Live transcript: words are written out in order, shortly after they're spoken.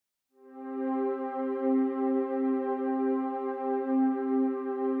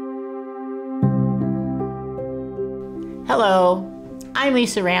Hello, I'm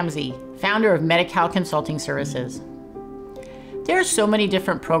Lisa Ramsey, founder of Medi-Cal Consulting Services. There are so many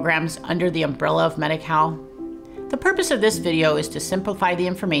different programs under the umbrella of Medi-Cal. The purpose of this video is to simplify the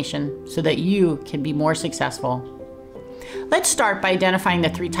information so that you can be more successful. Let's start by identifying the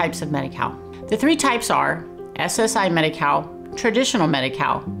three types of Medi-Cal. The three types are SSI Medi-Cal, Traditional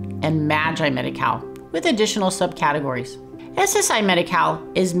Medi-Cal, and MAGI Medi-Cal, with additional subcategories. SSI Medi-Cal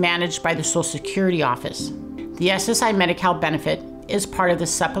is managed by the Social Security Office. The SSI Medi-Cal benefit is part of the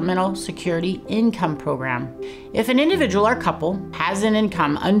Supplemental Security Income Program. If an individual or couple has an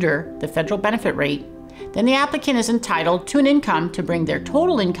income under the federal benefit rate, then the applicant is entitled to an income to bring their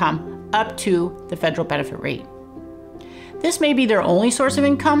total income up to the federal benefit rate. This may be their only source of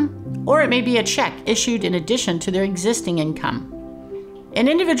income, or it may be a check issued in addition to their existing income. An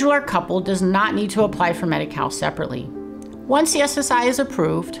individual or couple does not need to apply for Medi-Cal separately. Once the SSI is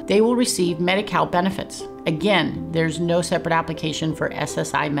approved, they will receive Medi-Cal benefits. Again, there's no separate application for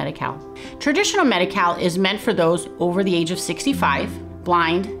SSI Medi-Cal. Traditional Medi-Cal is meant for those over the age of 65,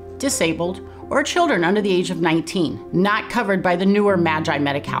 blind, disabled, or children under the age of 19, not covered by the newer MAGI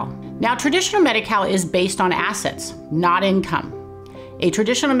Medi-Cal. Now, traditional Medi-Cal is based on assets, not income. A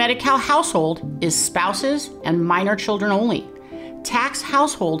traditional Medi-Cal household is spouses and minor children only. Tax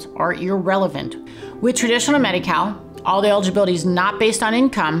households are irrelevant. With traditional Medi-Cal, all the eligibility is not based on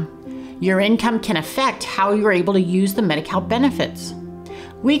income. Your income can affect how you're able to use the Medi-Cal benefits.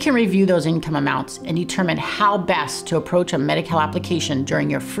 We can review those income amounts and determine how best to approach a Medi-Cal application during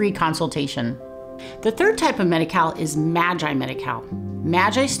your free consultation. The third type of Medi-Cal is MAGI Medi-Cal.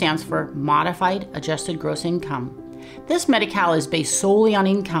 MAGI stands for Modified Adjusted Gross Income. This Medi-Cal is based solely on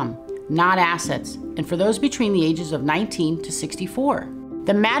income, not assets, and for those between the ages of 19 to 64.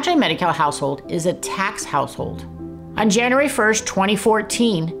 The MAGI Medi-Cal household is a tax household. On January 1st,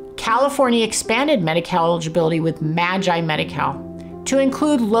 2014, California expanded Medi-Cal eligibility with MAGI Medi-Cal to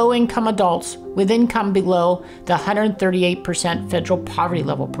include low-income adults with income below the 138% federal poverty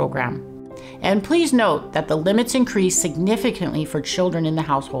level program. And please note that the limits increase significantly for children in the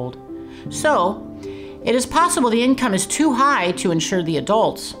household. So, it is possible the income is too high to insure the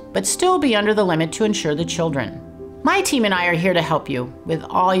adults, but still be under the limit to insure the children. My team and I are here to help you with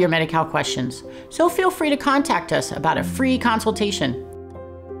all your Medi-Cal questions, so feel free to contact us about a free consultation.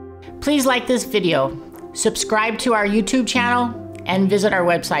 Please like this video, subscribe to our YouTube channel, and visit our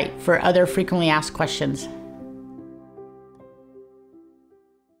website for other frequently asked questions.